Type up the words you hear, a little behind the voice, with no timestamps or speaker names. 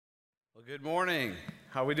Well, good morning.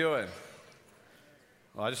 How we doing?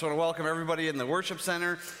 Well, I just want to welcome everybody in the worship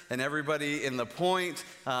center and everybody in the point.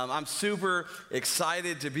 I'm super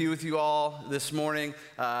excited to be with you all this morning.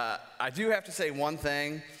 I do have to say one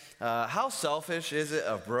thing. How selfish is it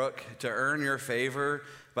of Brooke to earn your favor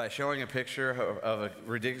by showing a picture of a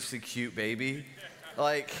ridiculously cute baby?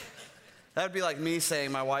 Like, that would be like me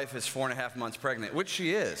saying my wife is 4.5 months pregnant, which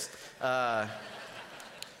she is.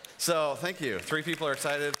 So thank you. 3 people are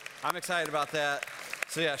excited. I'm excited about that.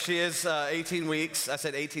 So yeah, she is 18 weeks. I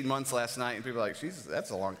said 18 months last night, and people are like, "Jesus,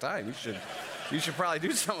 that's a long time. You should probably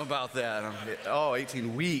do something about that." And I'm like, oh,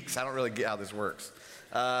 18 weeks. I don't really get how this works.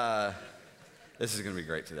 This is going to be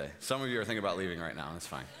great today. Some of you are thinking about leaving right now. That's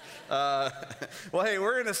fine. Well, hey,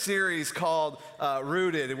 we're in a series called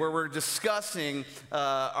Rooted, where we're discussing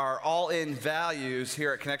our all-in values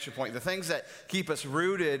here at Connection Point, the things that keep us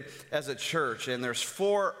rooted as a church. And there's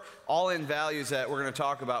 4 all-in values that we're going to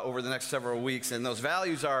talk about over the next several weeks. And those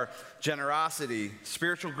values are generosity,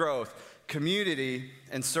 spiritual growth, community,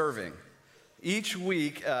 and serving. Each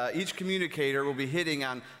week, each communicator will be hitting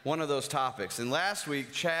on one of those topics. And last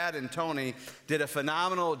week, Chad and Tony did a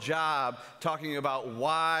phenomenal job talking about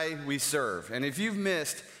why we serve. And if you've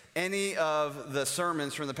missed any of the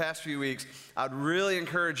sermons from the past few weeks, I'd really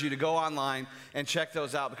encourage you to go online and check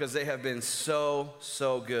those out because they have been so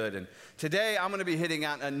good. And today, I'm going to be hitting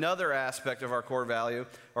on another aspect of our core value,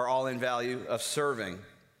 or all-in value of serving.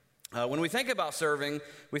 When we think about serving,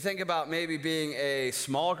 we think about maybe being a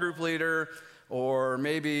small group leader, or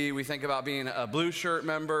maybe we think about being a blue shirt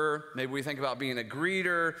member, maybe we think about being a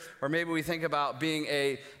greeter, or maybe we think about being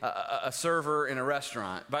a server in a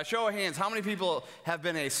restaurant. By show of hands, how many people have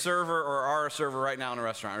been a server or are a server right now in a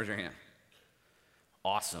restaurant? Raise your hand.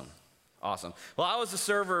 Awesome. Well, I was a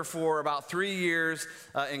server for about 3 years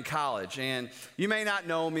in college, and you may not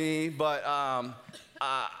know me, but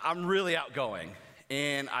I'm really outgoing,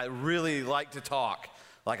 and I really like to talk.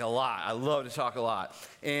 Like a lot. I love to talk a lot.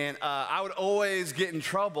 And I would always get in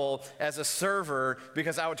trouble as a server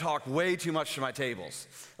because I would talk way too much to my tables.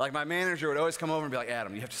 Like my manager would always come over and be like,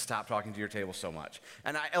 "Adam, you have to stop talking to your table so much."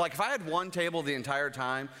 And if I had one table the entire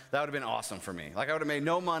time, that would have been awesome for me. Like I would have made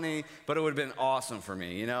no money, but it would have been awesome for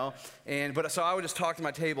me, you know? So I would just talk to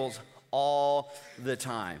my tables all the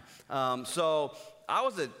time. So I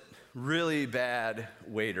was a really bad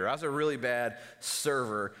waiter. I was a really bad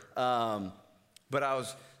server. But I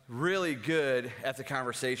was really good at the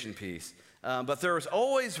conversation piece. But there was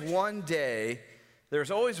always one day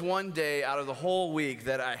out of the whole week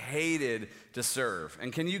that I hated to serve.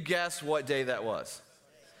 And can you guess what day that was?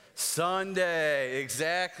 Sunday,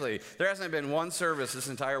 exactly. There hasn't been one service this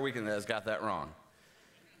entire weekend that has got that wrong.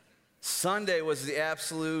 Sunday was the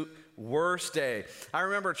absolute worst day. I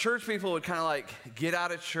remember church people would kind of like get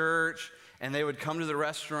out of church and they would come to the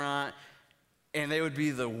restaurant and they would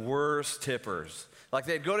be the worst tippers. Like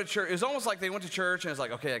they'd go to church. It was almost like they went to church and it's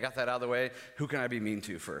like, okay, I got that out of the way. Who can I be mean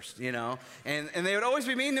to first, you know? And they would always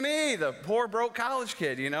be mean to me, the poor broke college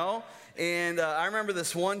kid, you know? And I remember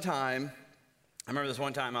this one time I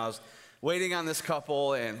was waiting on this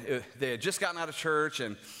couple and they had just gotten out of church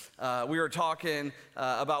and we were talking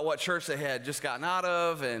about what church they had just gotten out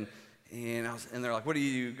of and they're like, "What do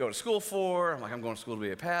you go to school for?" I'm like, "I'm going to school to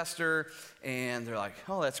be a pastor." And they're like,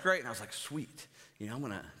 "Oh, that's great." And I was like, "Sweet. You know, I'm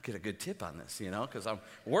going to get a good tip on this, you know, because I'm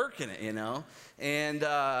working it, you know." And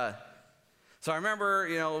so I remember,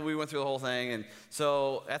 you know, we went through the whole thing. And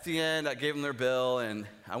so at the end, I gave them their bill, and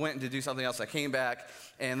I went to do something else. I came back,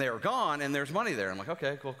 and they were gone, and there's money there. I'm like,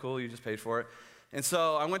 "Okay, cool, you just paid for it." And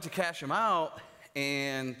so I went to cash them out,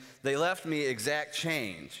 and they left me exact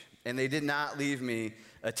change, and they did not leave me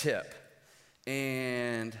a tip.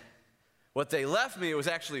 And what they left me was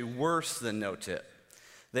actually worse than no tip.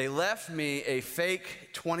 They left me a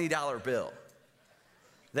fake $20 bill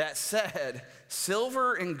that said,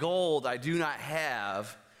 "Silver and gold I do not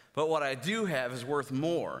have, but what I do have is worth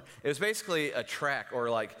more." It was basically a track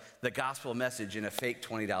or like the gospel message in a fake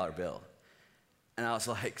 $20 bill. And I was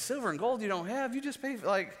like, "Silver and gold you don't have? You just pay for,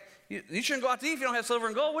 like, you shouldn't go out to eat if you don't have silver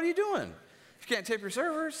and gold. What are you doing? If you can't tip your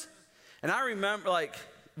servers." And I remember, like,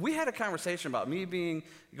 we had a conversation about me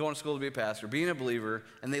going to school to be a pastor, being a believer,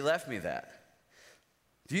 and they left me that.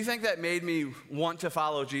 Do you think that made me want to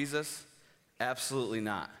follow Jesus? Absolutely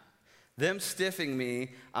not. Them stiffing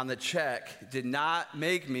me on the check did not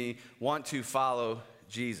make me want to follow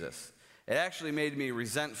Jesus. It actually made me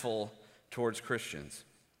resentful towards Christians.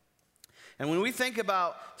 And when we think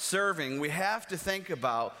about serving, we have to think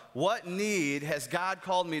about what need has God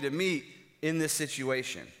called me to meet in this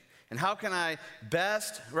situation? And how can I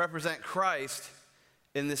best represent Christ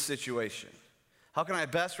in this situation? How can I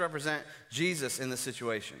best represent Jesus in this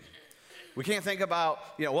situation? we can't think about,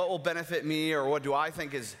 what will benefit me or what do I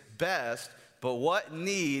think is best, but what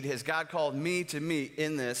need has God called me to meet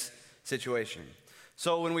in this situation?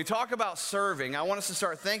 So when we talk about serving, I want us to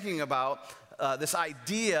start thinking about this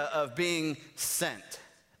idea of being sent.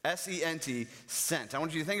 S-E-N-T, sent. I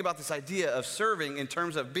want you to think about this idea of serving in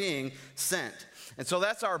terms of being sent. And so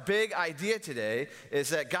that's our big idea today, is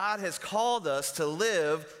that God has called us to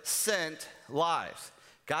live sent lives.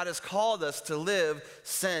 God has called us to live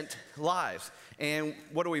sent lives. And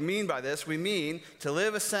what do we mean by this? We mean to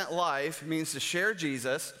live a sent life means to share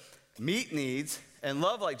Jesus, meet needs, and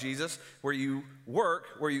love like Jesus where you work,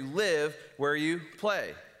 where you live, where you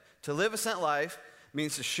play. To live a sent life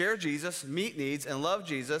means to share Jesus, meet needs, and love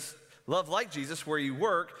Jesus, love like Jesus where you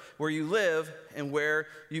work, where you live, and where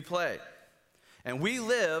you play. And we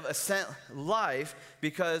live a sent life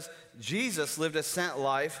because Jesus lived a sent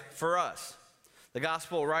life for us. The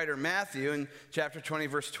gospel writer Matthew in chapter 20,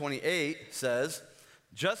 verse 28 says,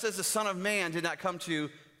 "Just as the Son of Man did not come to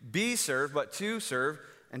be served, but to serve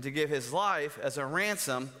and to give his life as a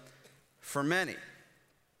ransom for many."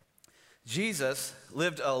 Jesus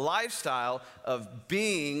lived a lifestyle of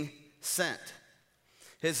being sent.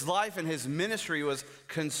 His life and his ministry was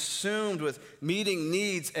consumed with meeting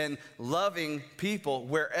needs and loving people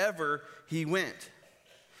wherever he went.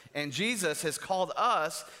 And Jesus has called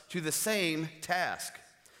us to the same task.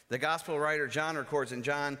 The gospel writer John records in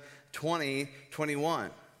John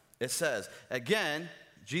 20:21. It says, "Again,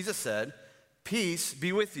 Jesus said, 'Peace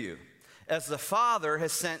be with you. As the Father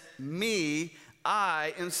has sent me,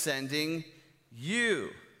 I am sending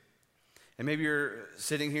you.'" And maybe you're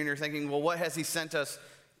sitting here and you're thinking, well, what has he sent us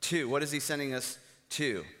to? What is he sending us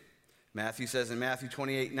to? Matthew says in Matthew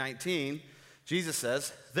 28:19, Jesus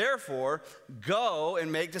says, "Therefore, go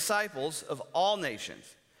and make disciples of all nations,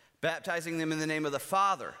 baptizing them in the name of the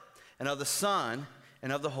Father and of the Son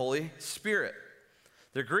and of the Holy Spirit."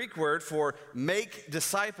 The Greek word for make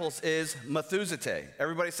disciples is mathusete.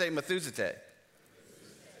 Everybody say mathusete.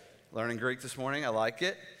 Learning Greek this morning, I like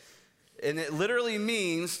it. And it literally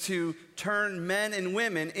means to turn men and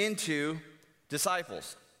women into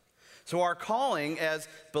disciples. So our calling as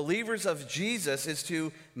believers of Jesus is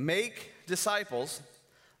to make disciples,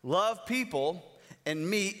 love people, and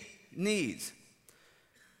meet needs.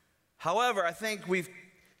 However, I think we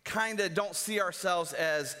kind of don't see ourselves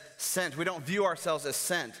as sent. We don't view ourselves as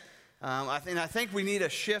sent. I think we need a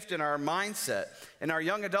shift in our mindset. In our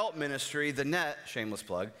young adult ministry, The Net, shameless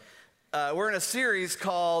plug, we're in a series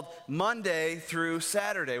called Monday through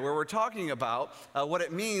Saturday, where we're talking about what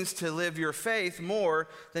it means to live your faith more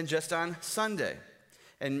than just on Sunday.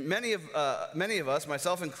 And many of us,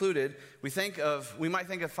 myself included, we might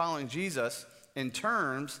think of following Jesus in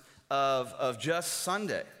terms of just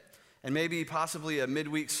Sunday, and maybe possibly a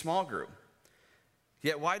midweek small group.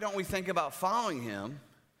 Yet why don't we think about following him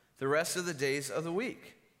the rest of the days of the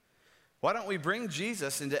week? Why don't we bring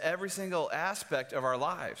Jesus into every single aspect of our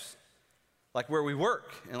lives? Like where we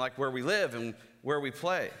work, and like where we live, and where we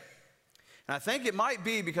play. And I think it might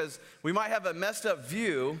be because we might have a messed up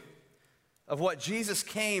view of what Jesus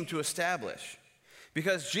came to establish.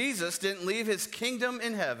 Because Jesus didn't leave his kingdom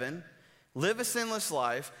in heaven, live a sinless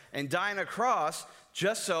life, and die on a cross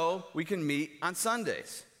just so we can meet on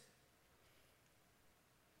Sundays.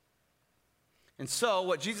 And so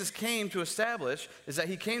what Jesus came to establish is that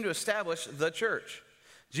he came to establish the church.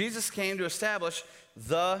 Jesus came to establish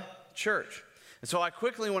the church. And so I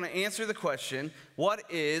quickly want to answer the question, what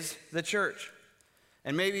is the church?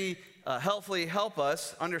 And maybe helpfully help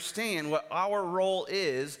us understand what our role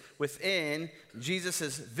is within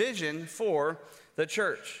Jesus' vision for the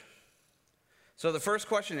church. So the first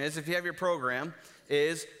question is, if you have your program,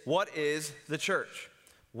 is what is the church?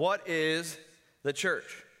 What is the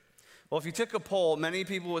church? Well, if you took a poll, many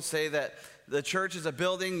people would say that the church is a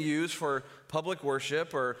building used for public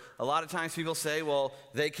worship, or a lot of times people say, well,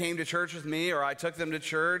 they came to church with me, or I took them to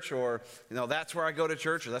church, or that's where I go to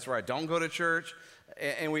church, or that's where I don't go to church.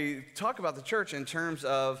 And we talk about the church in terms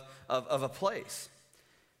of a place.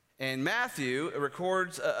 And Matthew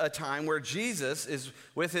records a time where Jesus is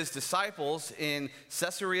with his disciples in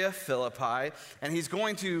Caesarea Philippi, and he's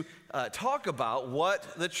going to talk about what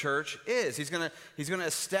the church is. He's going to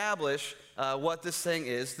establish what this thing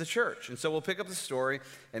is, the church. And so we'll pick up the story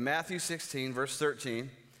in Matthew 16, verse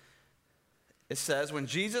 13. It says, "When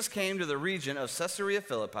Jesus came to the region of Caesarea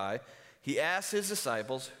Philippi, he asked his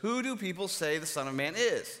disciples, 'Who do people say the Son of Man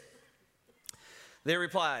is?' They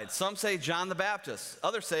replied, 'Some say John the Baptist,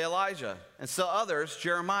 others say Elijah, and still others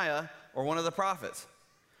Jeremiah or one of the prophets.'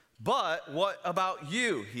 'But what about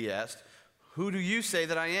you?' he asked. 'Who do you say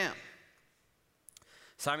that I am?'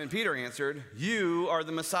 Simon Peter answered, 'You are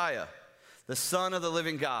the Messiah, the Son of the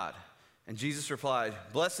living God. And Jesus replied,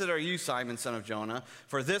 Blessed are you, Simon, son of Jonah,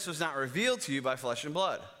 for this was not revealed to you by flesh and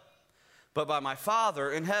blood, but by my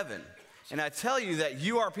Father in heaven. And I tell you that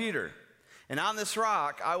you are Peter, and on this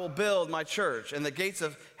rock I will build my church, and the gates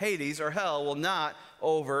of Hades or hell will not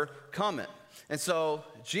overcome it. And so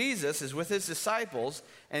Jesus is with his disciples,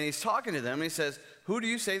 and he's talking to them, and he says, who do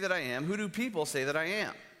you say that I am? Who do people say that I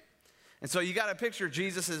am? And so you got to picture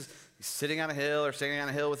Jesus is sitting on a hill or standing on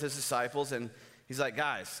a hill with his disciples, and he's like,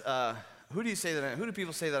 guys, who do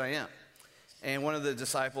people say that I am? And one of the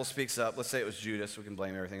disciples speaks up. Let's say it was Judas. We can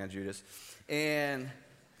blame everything on Judas. And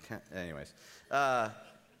anyways,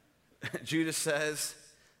 Judas says,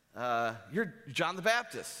 you're John the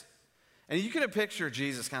Baptist. And you can picture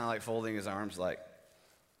Jesus kind of like folding his arms like,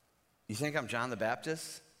 you think I'm John the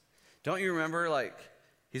Baptist? Don't you remember, like,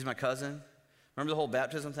 he's my cousin? Remember the whole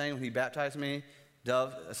baptism thing when he baptized me?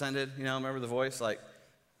 Dove ascended, remember the voice? Like,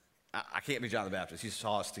 I can't be John the Baptist. You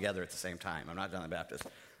saw us together at the same time. I'm not John the Baptist.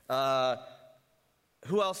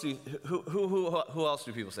 Who else do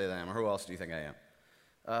people say that I am? Or who else do you think I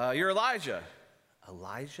am? You're Elijah.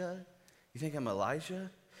 Elijah? You think I'm Elijah?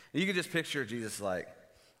 And you can just picture Jesus like,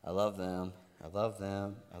 I love them. I love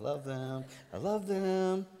them. I love them. I love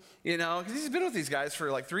them. Because he's been with these guys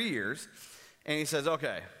for like 3 years. And he says,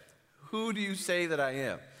 okay, who do you say that I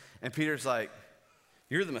am? And Peter's like,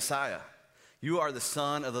 you're the Messiah. You are the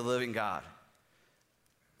Son of the living God.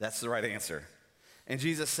 That's the right answer. And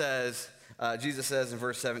Jesus says in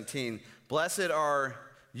verse 17, Blessed are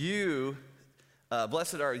you,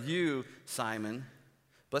 Simon.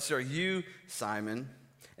 Blessed are you, Simon.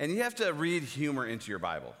 And you have to read humor into your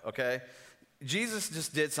Bible, okay? Jesus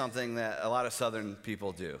just did something that a lot of Southern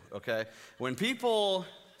people do, okay? Thank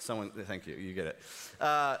you, you get it.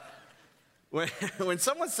 When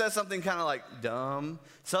someone says something kind of like dumb,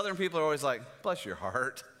 Southern people are always like, bless your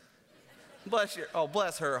heart. Bless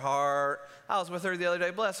her heart. I was with her the other day,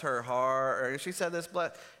 bless her heart. Or she said this,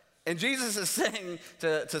 and Jesus is saying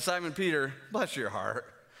to Simon Peter, bless your heart.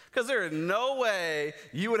 Because there is no way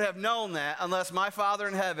you would have known that unless my Father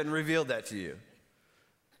in heaven revealed that to you.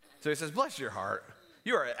 So he says, bless your heart.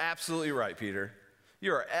 You are absolutely right, Peter.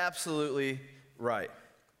 You are absolutely right.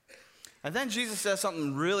 And then Jesus says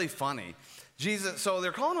something really funny. So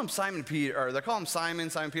they're calling him Simon Peter, or they're calling him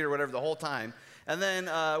Simon Peter, whatever, the whole time. And then,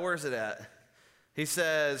 where's it at? He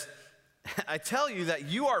says, I tell you that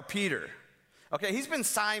you are Peter. Okay, he's been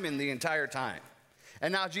Simon the entire time.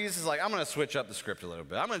 And now Jesus is like, I'm going to switch up the script a little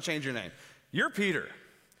bit. I'm going to change your name. You're Peter.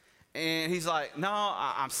 And he's like, no,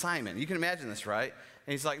 I'm Simon. You can imagine this, right?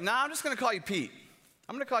 And he's like, no, I'm just going to call you Pete.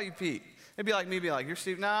 I'm going to call you Pete. It'd be like me being like, you're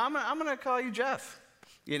Steve. No, I'm going to call you Jeff.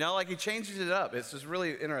 Like he changes it up. It's just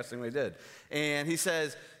really interesting what he did. And he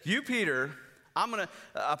says, you, Peter,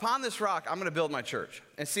 upon this rock, I'm going to build my church.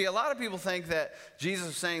 And see, a lot of people think that Jesus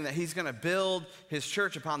is saying that he's going to build his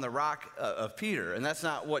church upon the rock of Peter. And that's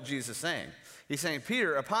not what Jesus is saying. He's saying,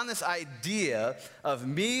 Peter, upon this idea of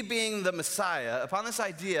me being the Messiah, upon this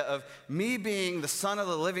idea of me being the Son of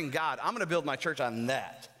the living God, I'm going to build my church on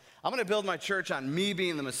that. I'm going to build my church on me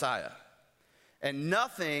being the Messiah. And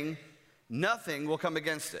nothing will come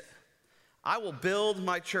against it. I will build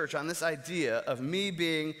my church on this idea of me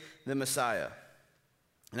being the Messiah.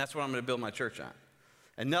 And that's what I'm going to build my church on.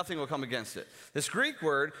 And nothing will come against it. This Greek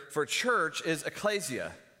word for church is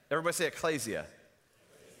ecclesia. Everybody say ecclesia.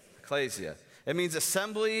 Ecclesia. It means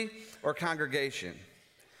assembly or congregation.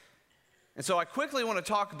 And so I quickly want to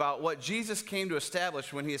talk about what Jesus came to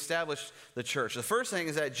establish when he established the church. The first thing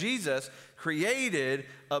is that Jesus created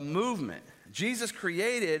a movement. Jesus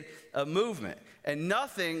created a movement, and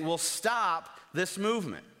nothing will stop this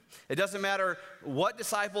movement. It doesn't matter what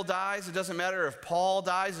disciple dies. It doesn't matter if Paul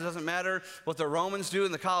dies. It doesn't matter what the Romans do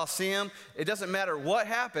in the Colosseum. It doesn't matter what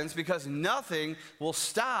happens, because nothing will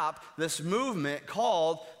stop this movement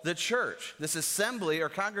called the church, this assembly or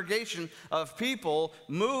congregation of people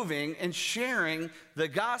moving and sharing the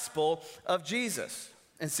gospel of Jesus.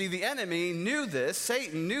 And see, the enemy knew this,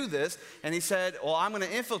 Satan knew this, and he said, well, I'm going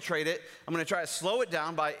to infiltrate it. I'm going to try to slow it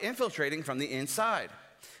down by infiltrating from the inside.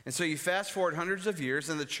 And so you fast forward hundreds of years,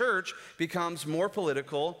 and the church becomes more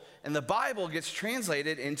political, and the Bible gets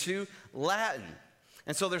translated into Latin.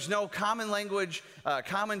 And so there's no common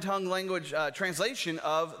tongue language translation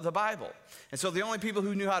of the Bible. And so the only people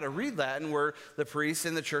who knew how to read Latin were the priests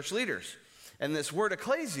and the church leaders. And this word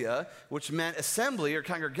ecclesia, which meant assembly or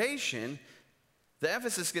congregation, the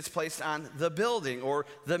emphasis gets placed on the building or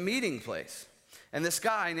the meeting place. And this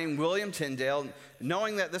guy named William Tyndale,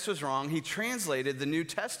 knowing that this was wrong, he translated the New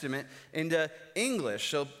Testament into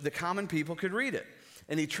English so the common people could read it.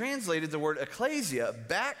 And he translated the word ecclesia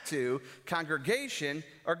back to congregation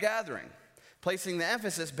or gathering. placing the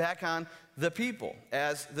emphasis back on the people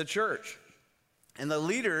as the church. And the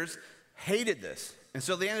leaders hated this, and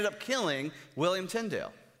so they ended up killing William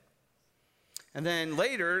Tyndale. And then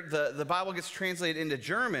later, the Bible gets translated into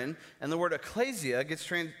German, and the word ecclesia gets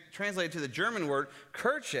translated to the German word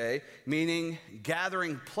Kirche, meaning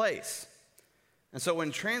gathering place. And so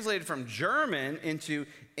when translated from German into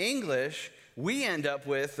English, we end up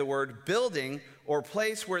with the word building or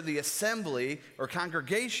place where the assembly or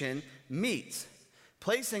congregation meets,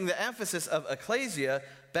 placing the emphasis of ecclesia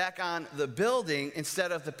back on the building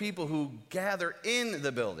instead of the people who gather in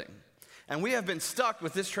the building. And we have been stuck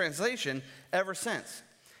with this translation ever since.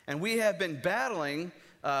 And we have been battling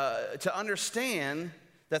to understand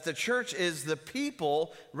that the church is the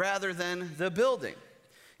people rather than the building.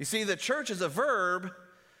 You see, the church is a verb.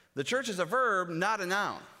 The church is a verb, not a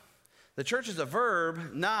noun. The church is a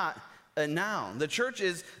verb, not a noun. The church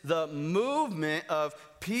is the movement of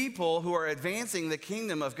people who are advancing the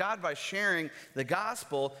kingdom of God by sharing the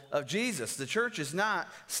gospel of Jesus. The church is not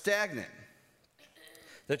stagnant.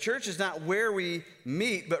 The church is not where we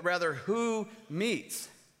meet, but rather who meets.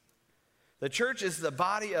 The church is the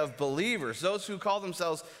body of believers, those who call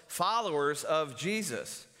themselves followers of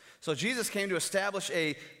Jesus. So Jesus came to establish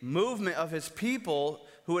a movement of his people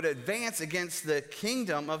who would advance against the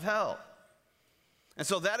kingdom of hell. And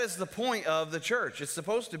so that is the point of the church. It's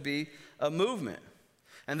supposed to be a movement.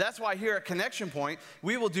 And that's why here at Connection Point,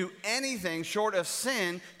 we will do anything short of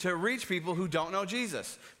sin to reach people who don't know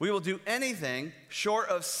Jesus. We will do anything short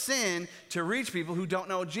of sin to reach people who don't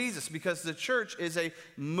know Jesus, because the church is a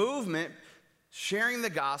movement sharing the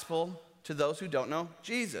gospel to those who don't know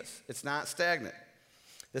Jesus. It's not stagnant.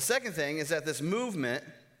 The second thing is that this movement,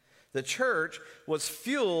 the church, was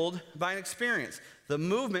fueled by an experience. The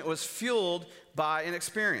movement was fueled by an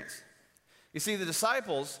experience. You see, the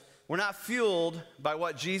disciples were not fueled by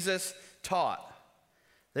what Jesus taught.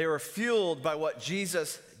 They were fueled by what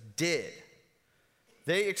Jesus did.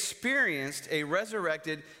 They experienced a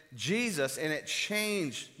resurrected Jesus, and it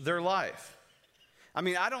changed their life. I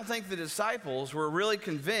mean, I don't think the disciples were really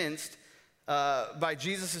convinced by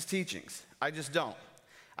Jesus' teachings. I just don't.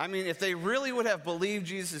 I mean, if they really would have believed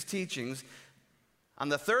Jesus' teachings, on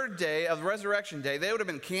the third day of the resurrection day, they would have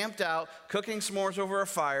been camped out, cooking s'mores over a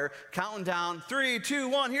fire, counting down, 3, 2,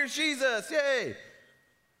 1, here's Jesus, yay!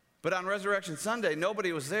 But on Resurrection Sunday,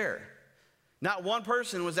 nobody was there. Not one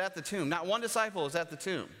person was at the tomb. Not one disciple was at the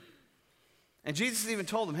tomb. And Jesus even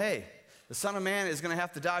told them, hey, the Son of Man is going to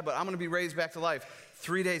have to die, but I'm going to be raised back to life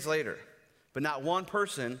 3 days later. But not one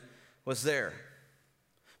person was there.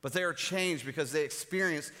 But they were changed because they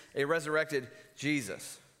experienced a resurrected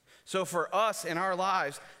Jesus. So for us in our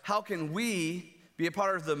lives, how can we be a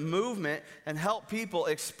part of the movement and help people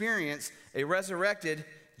experience a resurrected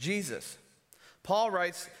Jesus? Paul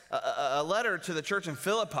writes a letter to the church in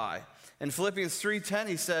Philippi. In Philippians 3:10,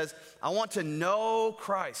 he says, I want to know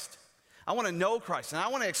Christ. I want to know Christ, and I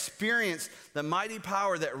want to experience the mighty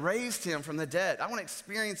power that raised him from the dead. I want to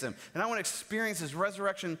experience him, and I want to experience his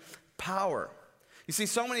resurrection power. You see,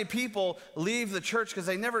 so many people leave the church because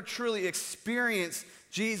they never truly experience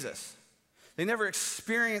Jesus. They never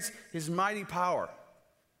experience his mighty power.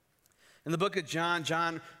 In the book of John,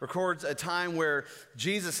 John records a time where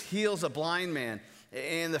Jesus heals a blind man,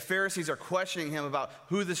 and the Pharisees are questioning him about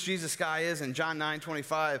who this Jesus guy is. In John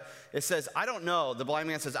 9:25, it says, I don't know. The blind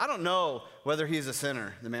man says, I don't know whether he is a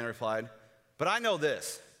sinner, the man replied, but I know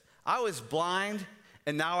this. I was blind,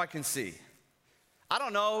 and now I can see. I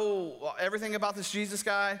don't know everything about this Jesus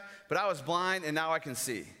guy, but I was blind, and now I can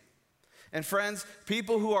see. And friends,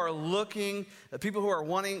 people are wanting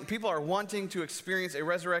to experience a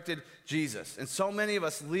resurrected Jesus. And so many of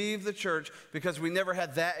us leave the church because we never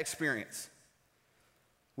had that experience.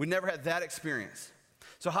 We never had that experience.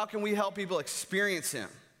 So how can we help people experience him?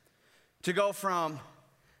 To go from,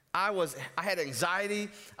 I had anxiety,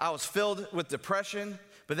 I was filled with depression,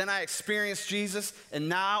 but then I experienced Jesus, and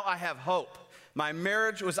now I have hope. My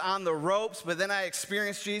marriage was on the ropes, but then I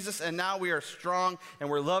experienced Jesus, and now we are strong and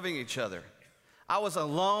we're loving each other. I was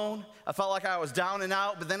alone. I felt like I was down and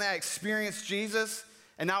out, but then I experienced Jesus,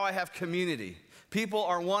 and now I have community. People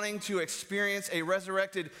are wanting to experience a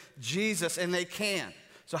resurrected Jesus, and they can.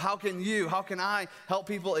 So how can I help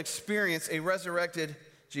people experience a resurrected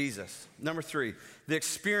Jesus? Number 3, the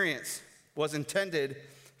experience was intended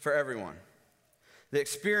for everyone. The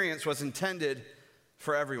experience was intended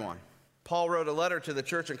for everyone. Paul wrote a letter to the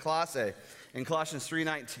church in Colossae. In Colossians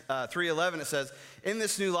 3:11, it says, in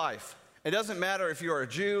this new life, it doesn't matter if you are a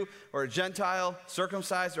Jew or a Gentile,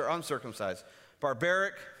 circumcised or uncircumcised,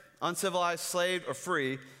 barbaric, uncivilized, slave or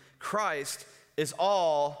free, Christ is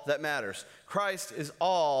all that matters. Christ is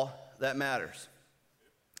all that matters.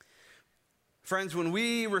 Friends, when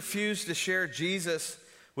we refuse to share Jesus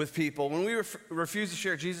with people, when we refuse to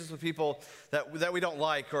share Jesus with people that we don't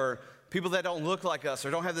like, or people that don't look like us,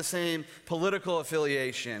 or don't have the same political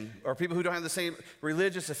affiliation, or people who don't have the same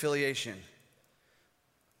religious affiliation,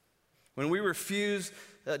 when we refuse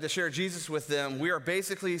to share Jesus with them, we are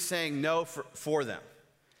basically saying no for them.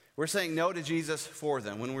 We're saying no to Jesus for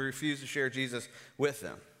them when we refuse to share Jesus with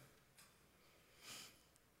them.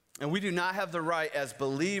 And we do not have the right as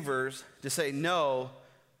believers to say no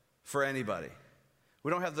for anybody.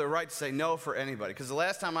 We don't have the right to say no for anybody. Because the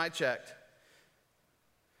last time I checked,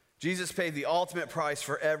 Jesus paid the ultimate price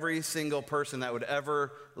for every single person that would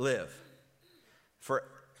ever live. For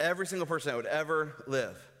every single person that would ever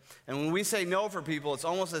live. And when we say no for people, it's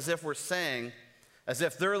almost as if we're saying, as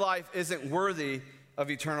if their life isn't worthy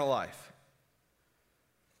of eternal life.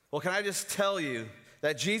 Well, can I just tell you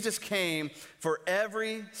that Jesus came for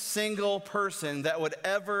every single person that would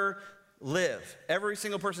ever live. Every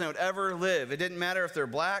single person that would ever live. It didn't matter if they're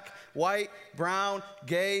black, white, brown,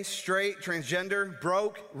 gay, straight, transgender,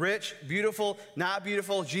 broke, rich, beautiful, not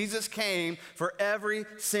beautiful. Jesus came for every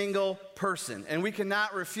single person. And we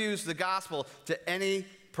cannot refuse the gospel to any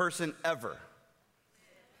person ever.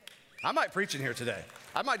 I might preach in here today.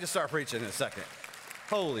 I might just start preaching in a second.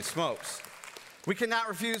 Holy smokes. We cannot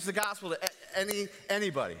refuse the gospel to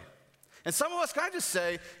anybody. And some of us, can I just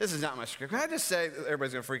say, this is not my script, can I just say,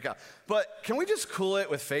 everybody's gonna freak out, but can we just cool it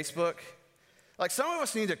with Facebook? Like, some of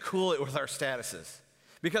us need to cool it with our statuses.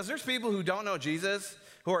 Because there's people who don't know Jesus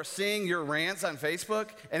who are seeing your rants on Facebook,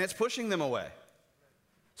 and it's pushing them away.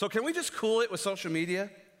 So can we just cool it with social media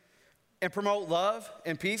and promote love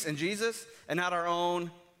and peace and Jesus and not our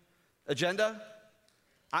own agenda?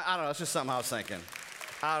 I don't know, it's just something I was thinking.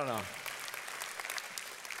 I don't know.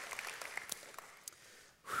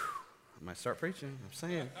 I might start preaching, I'm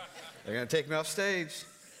saying. They're gonna take me off stage.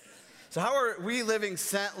 So how are we living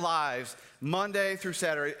sent lives Monday through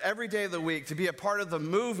Saturday, every day of the week, to be a part of the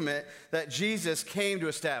movement that Jesus came to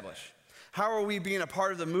establish? How are we being a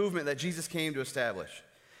part of the movement that Jesus came to establish?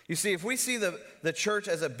 You see, if we see the church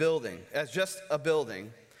as a building, as just a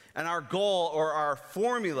building, and our goal or our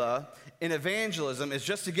formula in evangelism is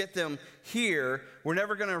just to get them here, we're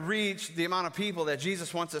never gonna reach the amount of people that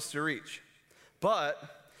Jesus wants us to reach. But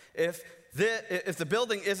if the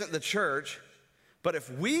building isn't the church, but if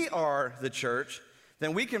we are the church,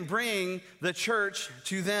 then we can bring the church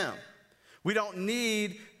to them. We don't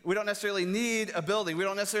necessarily need a building. We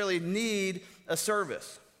don't necessarily need a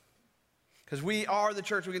service. Because we are the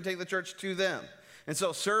church, we can take the church to them. And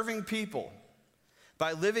so serving people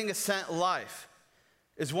by living a sent life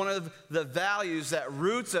is one of the values that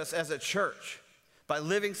roots us as a church. By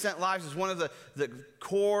living sent lives is one of the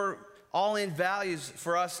core all-in values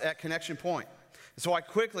for us at Connection Point. So I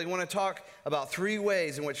quickly want to talk about 3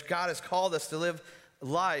 ways in which God has called us to live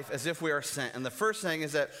life as if we are sent. And the first thing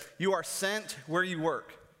is that you are sent where you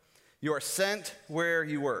work. You are sent where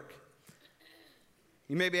you work.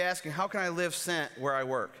 You may be asking, how can I live sent where I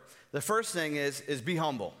work? The first thing is be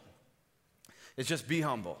humble. It's just be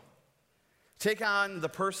humble. Take on the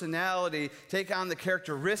personality, take on the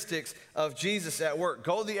characteristics of Jesus at work.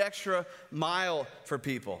 Go the extra mile for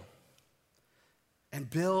people. And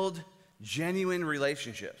build genuine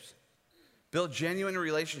relationships. Build genuine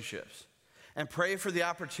relationships. And pray for the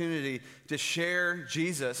opportunity to share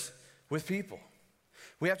Jesus with people.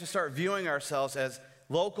 We have to start viewing ourselves as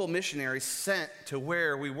local missionaries sent to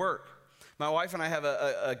where we work. My wife and I have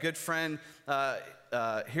a good friend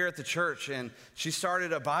here at the church, and she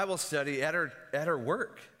started a Bible study at her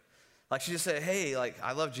work. Like, she just said, hey, like,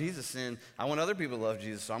 I love Jesus, and I want other people to love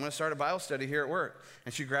Jesus, so I'm going to start a Bible study here at work.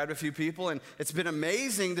 And she grabbed a few people, and it's been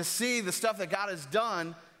amazing to see the stuff that God has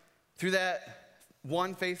done through that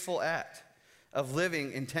one faithful act of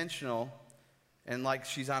living intentional and like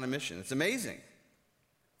she's on a mission. It's amazing.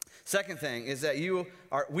 Second thing is that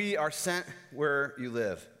we are sent where you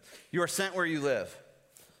live. You are sent where you live.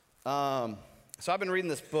 So I've been reading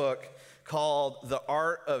this book called The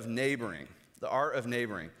Art of Neighboring. The Art of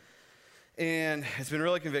Neighboring. And it's been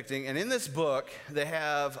really convicting. And in this book, they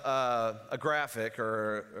have a graphic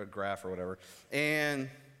or a graph or whatever. And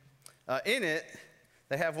in it,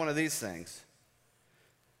 they have one of these things.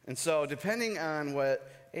 And so depending on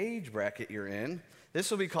what age bracket you're in, this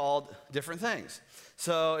will be called different things.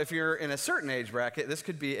 So if you're in a certain age bracket, this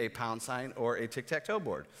could be a pound sign or a tic-tac-toe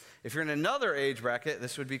board. If you're in another age bracket,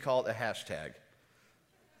 this would be called a hashtag.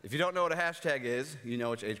 If you don't know what a hashtag is, you know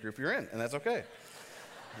which age group you're in, and that's okay.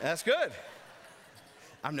 That's good.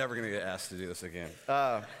 I'm never going to get asked to do this again.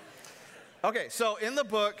 Okay, so in the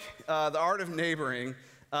book, The Art of Neighboring,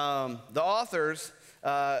 the authors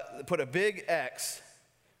put a big X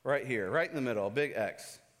right here, right in the middle, a big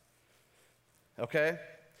X. Okay?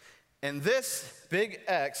 And this big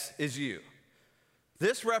X is you.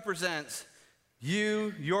 This represents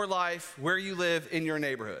you, your life, where you live in your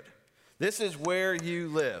neighborhood. This is where you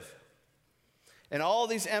live. And all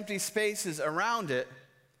these empty spaces around it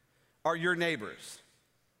are your neighbors.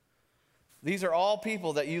 These are all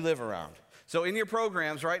people that you live around. So in your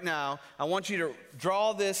programs right now, I want you to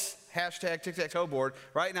draw this hashtag tic-tac-toe board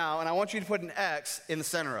right now, and I want you to put an X in the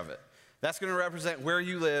center of it. That's going to represent where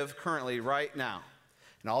you live currently right now.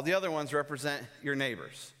 And all the other ones represent your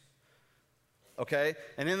neighbors. Okay?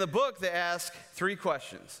 And in the book, they ask 3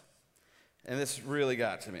 questions. And this really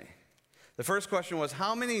got to me. The first question was,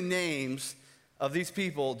 how many names of these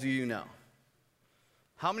people do you know?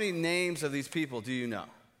 How many names of these people do you know?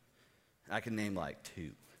 I can name like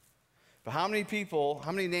 2. But how many people,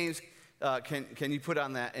 how many names can you put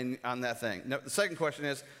on that thing? Now, the second question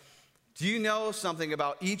is, do you know something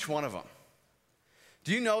about each one of them?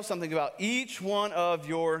 Do you know something about each one of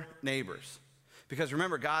your neighbors? Because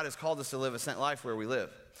remember, God has called us to live a sent life where we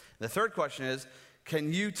live. The third question is,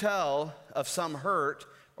 can you tell of some hurt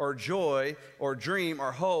or joy or dream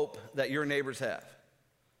or hope that your neighbors have?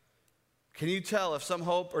 Can you tell of some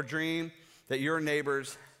hope or dream that your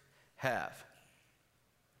neighbors have?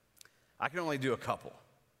 I can only do a couple.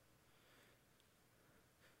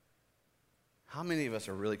 How many of us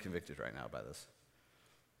are really convicted right now by this?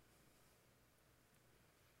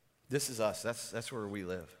 This is us. That's where we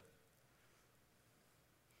live.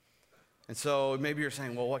 And so maybe you're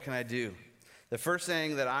saying, well, what can I do? The first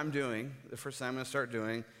thing that I'm doing, the first thing I'm going to start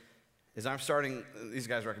doing is I'm starting, these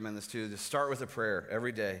guys recommend this too, to start with a prayer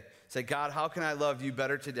every day. Say, God, how can I love you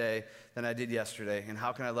better today than I did yesterday? And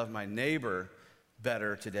how can I love my neighbor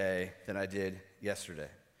better today than I did yesterday?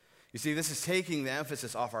 You see, this is taking the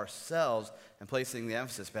emphasis off ourselves and placing the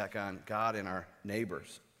emphasis back on God and our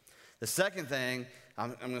neighbors. The second thing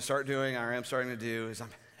I'm going to start doing, or I am starting to do, is I'm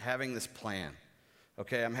having this plan.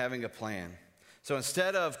 Okay, I'm having a plan. So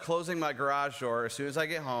instead of closing my garage door as soon as I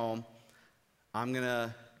get home, I'm going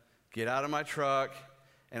to get out of my truck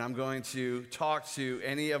and I'm going to talk to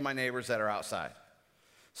any of my neighbors that are outside.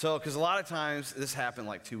 So, because a lot of times, this happened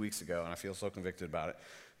like 2 weeks ago, and I feel so convicted about it.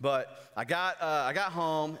 But I got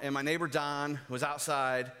home, and my neighbor Don was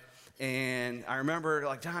outside, and I remember,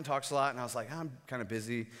 like, Don talks a lot, and I was like, I'm kind of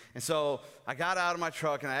busy. And so I got out of my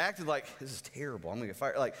truck, and I acted like, this is terrible, I'm going to get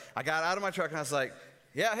fired. Like, I got out of my truck, and I was like,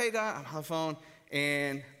 yeah, hey, Don, I'm on the phone.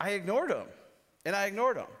 And I ignored him,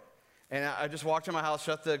 and I just walked to my house,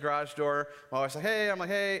 shut the garage door. My wife's like, hey, I'm like,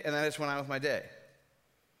 hey, and then I just went on with my day.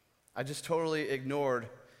 I just totally ignored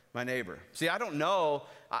my neighbor. See, I don't know.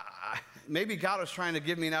 Maybe God was trying to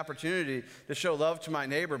give me an opportunity to show love to my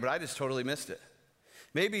neighbor, but I just totally missed it.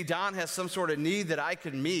 Maybe Don has some sort of need that I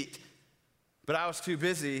could meet, but I was too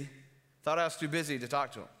busy, thought I was too busy to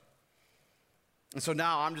talk to him. And so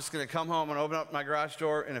now I'm just going to come home and open up my garage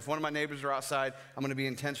door, and if one of my neighbors are outside, I'm going to be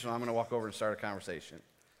intentional. I'm going to walk over and start a conversation.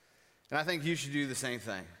 And I think you should do the same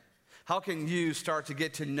thing. How can you start to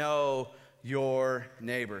get to know your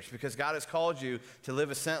neighbors? Because God has called you to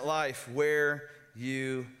live a sent life where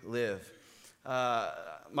you live.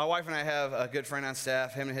 My wife and I have a good friend on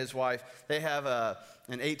staff, him and his wife. They have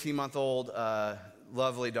an 18-month-old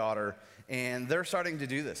lovely daughter, and they're starting to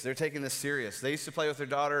do this. They're taking this serious. They used to play with their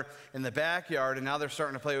daughter in the backyard, and now they're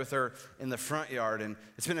starting to play with her in the front yard. And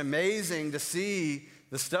it's been amazing to see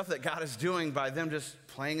the stuff that God is doing by them just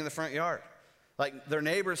playing in the front yard. Like, their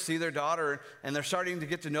neighbors see their daughter, and they're starting to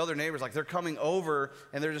get to know their neighbors. Like, they're coming over,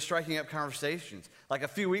 and they're just striking up conversations. Like, a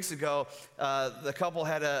few weeks ago, the couple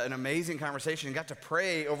had an amazing conversation and got to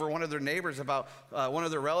pray over one of their neighbors about one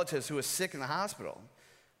of their relatives who was sick in the hospital.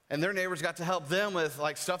 And their neighbors got to help them with,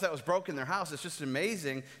 like, stuff that was broken in their house. It's just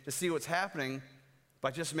amazing to see what's happening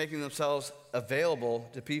by just making themselves available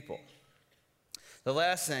to people. The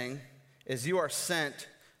last thing is you are sent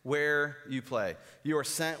where you play. You are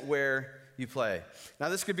sent where you play. Now,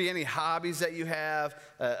 this could be any hobbies that you have,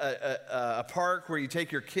 a park where you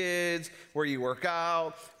take your kids, where you work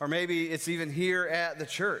out, or maybe it's even here at the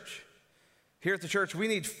church. Here at the church, we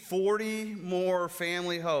need 40 more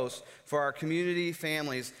family hosts for our community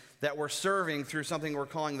families that we're serving through something we're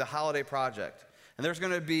calling the Holiday Project. And there's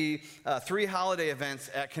going to be 3 holiday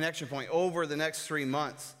events at Connection Point over the next 3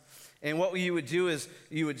 months. And what you would do is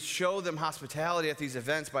you would show them hospitality at these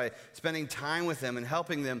events by spending time with them and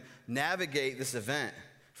helping them navigate this event.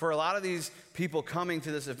 For a lot of these people coming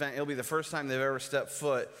to this event, it'll be the first time they've ever stepped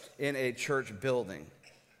foot in a church building.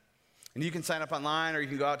 And you can sign up online or you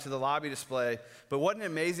can go out to the lobby display. But what an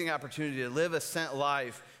amazing opportunity to live a sent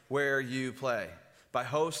life where you play by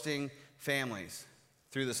hosting families.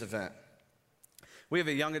 through this event. We have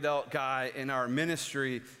a young adult guy in our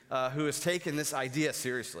ministry who has taken this idea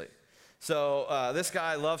seriously. So this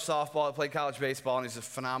guy loves softball, played college baseball, and he's a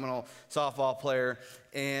phenomenal softball player.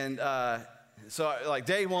 And so like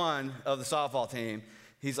day one of the softball team,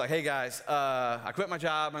 he's like, hey guys, I quit my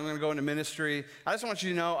job. I'm going to go into ministry. I just want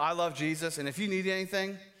you to know I love Jesus. And if you need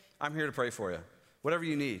anything, I'm here to pray for you, whatever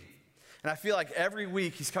you need. And I feel like every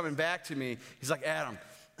week he's coming back to me. He's like, Adam,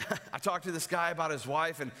 I talked to this guy about his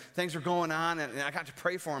wife and things are going on and I got to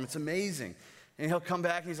pray for him. It's amazing. And he'll come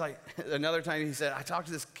back and he's like, another time he said, I talked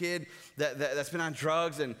to this kid that's been on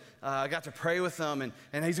drugs and I got to pray with him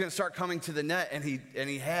and he's going to start coming to the net, and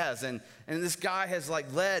he has. And this guy has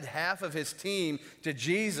like led half of his team to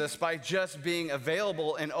Jesus by just being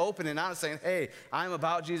available and open and honest, saying, hey, I'm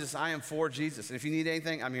about Jesus, I am for Jesus. And if you need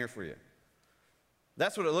anything, I'm here for you.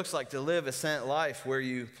 That's what it looks like to live a sent life where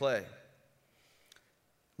you play.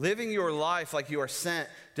 Living your life like you are sent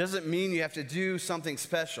doesn't mean you have to do something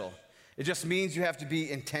special. It just means you have to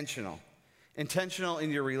be intentional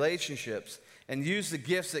in your relationships, and use the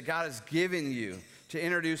gifts that God has given you to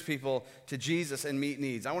introduce people to Jesus and meet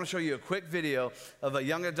needs. I want to show you a quick video of a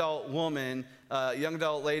young adult woman, young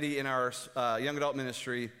adult lady in our young adult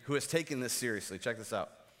ministry who has taken this seriously. Check this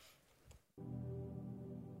out.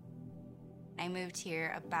 I moved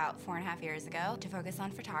here about 4.5 years ago to focus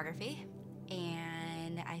on photography,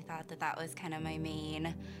 and I thought that was kind of my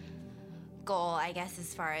main goal, I guess,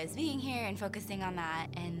 as far as being here and focusing on that.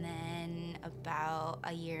 And then about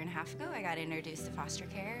a year and a half ago, I got introduced to foster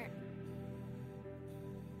care.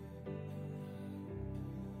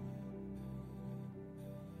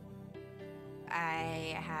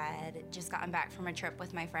 I had just gotten back from a trip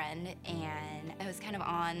with my friend, and it was kind of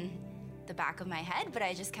on the back of my head, but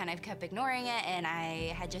I just kind of kept ignoring it. And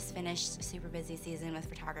I had just finished a super busy season with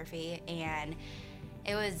photography, and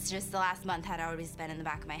it was just the last month had always been in the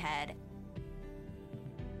back of my head.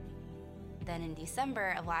 Then in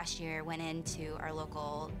December of last year, went into our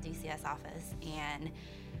local DCS office and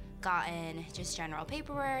gotten just general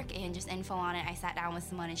paperwork and just info on it. I sat down with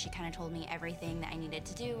someone and she kind of told me everything that I needed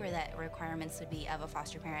to do or that requirements would be of a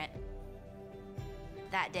foster parent.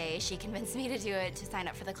 That day, she convinced me to do it, to sign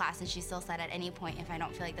up for the class, and she still said at any point, if I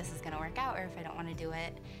don't feel like this is gonna work out or if I don't wanna do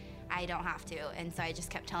it, I don't have to. And so I just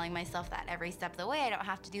kept telling myself that every step of the way, I don't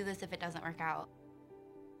have to do this if it doesn't work out.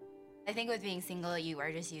 I think with being single, you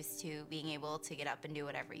are just used to being able to get up and do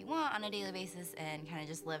whatever you want on a daily basis and kind of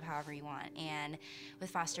just live however you want. And with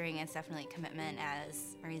fostering, it's definitely commitment,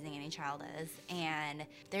 as raising any child is. And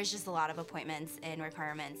there's just a lot of appointments and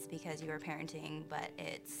requirements because you are parenting, but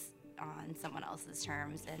it's on someone else's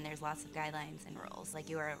terms, and there's lots of guidelines and rules. Like,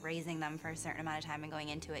 you are raising them for a certain amount of time, and going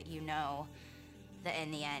into it, you know that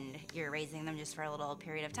in the end, you're raising them just for a little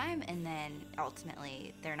period of time, and then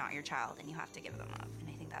ultimately, they're not your child, and you have to give them up. And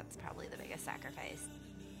I think that's probably the biggest sacrifice.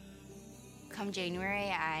 Come January,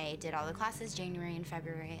 I did all the classes, January and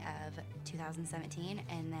February of 2017,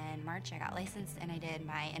 and then March I got licensed and I did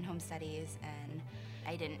my in-home studies, and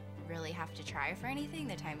I didn't really have to try for anything.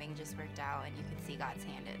 The timing just worked out, and you could see God's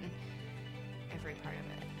hand in every part of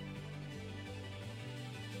it.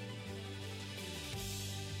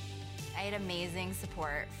 I had amazing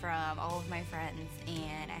support from all of my friends,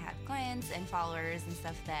 and I had clients and followers and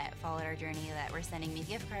stuff that followed our journey that were sending me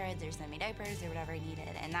gift cards or sending me diapers or whatever I needed,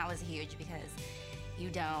 and that was huge because you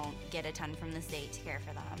don't get a ton from the state to care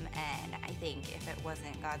for them. And I think if it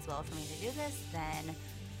wasn't God's will for me to do this, then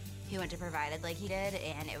He wouldn't have provided like He did,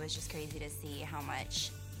 and it was just crazy to see how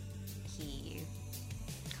much He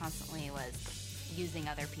constantly was using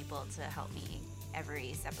other people to help me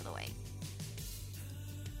every step of the way.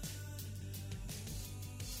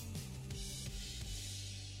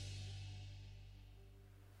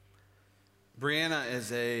 Brianna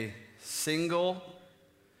is a single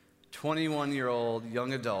 21-year-old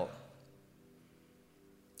young adult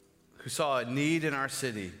who saw a need in our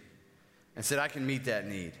city and said, I can meet that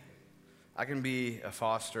need. I can be a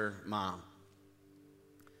foster mom.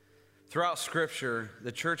 Throughout Scripture,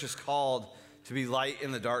 the church is called to be light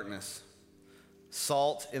in the darkness,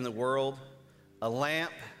 salt in the world, a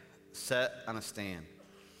lamp set on a stand,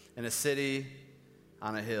 and a city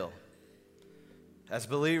on a hill. As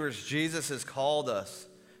believers, Jesus has called us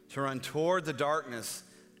to run toward the darkness,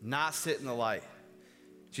 not sit in the light.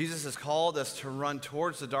 Jesus has called us to run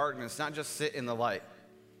towards the darkness, not just sit in the light.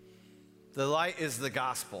 The light is the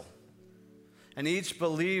gospel. And each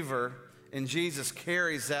believer in Jesus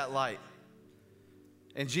carries that light.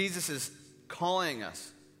 And Jesus is calling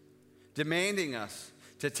us, demanding us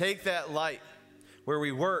to take that light where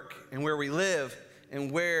we work and where we live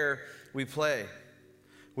and where we play.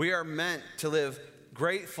 We are meant to live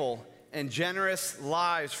grateful and generous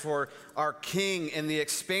lives for our King and the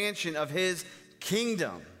expansion of his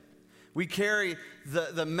kingdom. We carry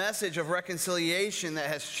the message of reconciliation that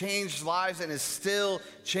has changed lives and is still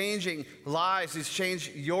changing lives. He's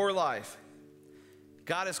changed your life.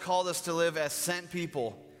 God has called us to live as sent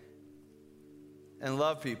people and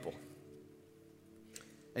love people.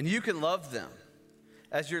 And you can love them.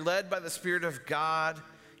 As you're led by the Spirit of God,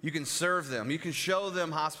 you can serve them. You can show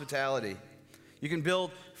them hospitality. You can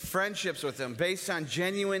build friendships with them based on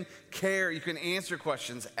genuine care. You can answer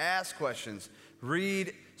questions, ask questions,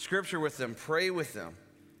 read Scripture with them, pray with them.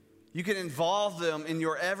 You can involve them in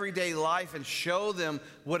your everyday life and show them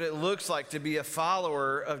what it looks like to be a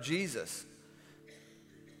follower of Jesus.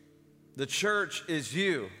 The church is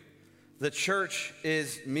you. The church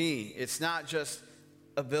is me. It's not just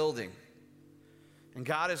a building. And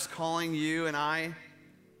God is calling you and I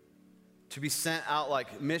to be sent out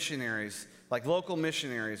like missionaries, like local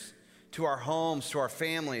missionaries, to our homes, to our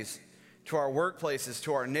families, to our workplaces,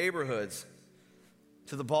 to our neighborhoods,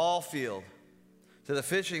 to the ball field, to the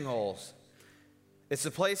fishing holes. It's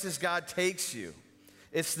the places God takes you.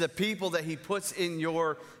 It's the people that he puts in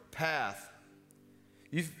your path.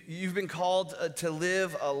 You've been called to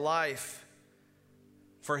live a life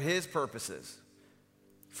for his purposes.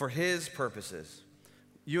 For his purposes.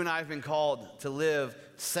 You and I have been called to live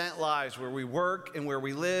sent lives where we work and where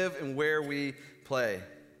we live and where we play.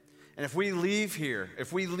 And if we leave here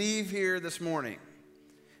this morning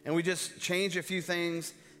and we just change a few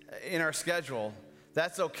things in our schedule,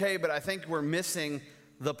 that's okay, but I think we're missing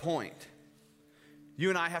the point. You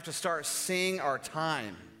and I have to start seeing our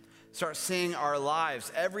time, start seeing our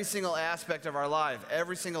lives, every single aspect of our life,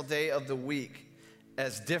 every single day of the week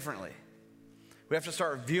as differently. We have to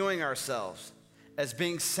start viewing ourselves as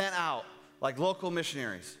being sent out like local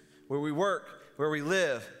missionaries, where we work, where we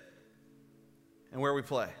live, and where we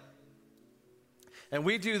play. And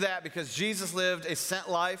we do that because Jesus lived a sent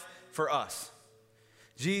life for us.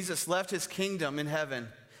 Jesus left his kingdom in heaven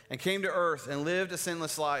and came to earth and lived a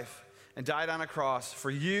sinless life and died on a cross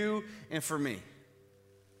for you and for me.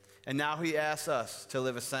 And now he asks us to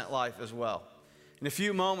live a sent life as well. In a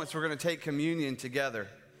few moments, we're going to take communion together.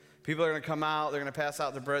 People are going to come out, they're going to pass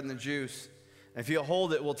out the bread and the juice. And if you'll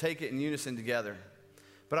hold it, we'll take it in unison together.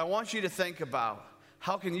 But I want you to think about,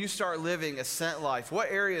 how can you start living a sent life? What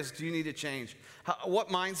areas do you need to change? What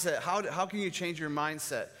mindset? How can you change your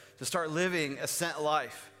mindset to start living a sent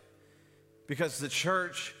life? Because the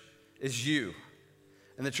church is you,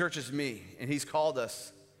 and the church is me, and he's called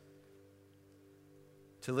us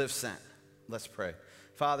to live sent. Let's pray.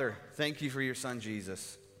 Father, thank you for your son,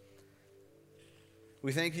 Jesus.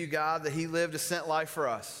 We thank you, God, that he lived a sent life for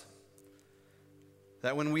us.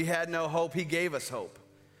 That when we had no hope, he gave us hope.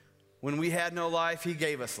 When we had no life, he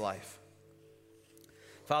gave us life.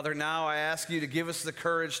 Father, now I ask you to give us the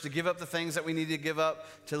courage to give up the things that we need to give up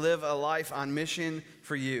to live a life on mission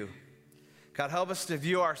for you. God, help us to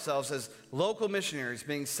view ourselves as local missionaries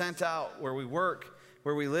being sent out where we work,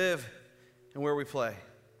 where we live, and where we play.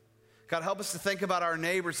 God, help us to think about our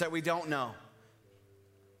neighbors that we don't know.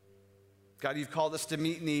 God, you've called us to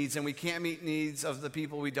meet needs, and we can't meet needs of the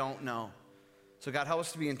people we don't know. So God, help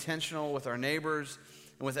us to be intentional with our neighbors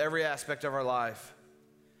and with every aspect of our life.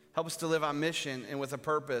 Help us to live on mission and with a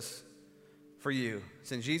purpose for you.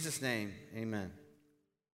 It's in Jesus' name, amen.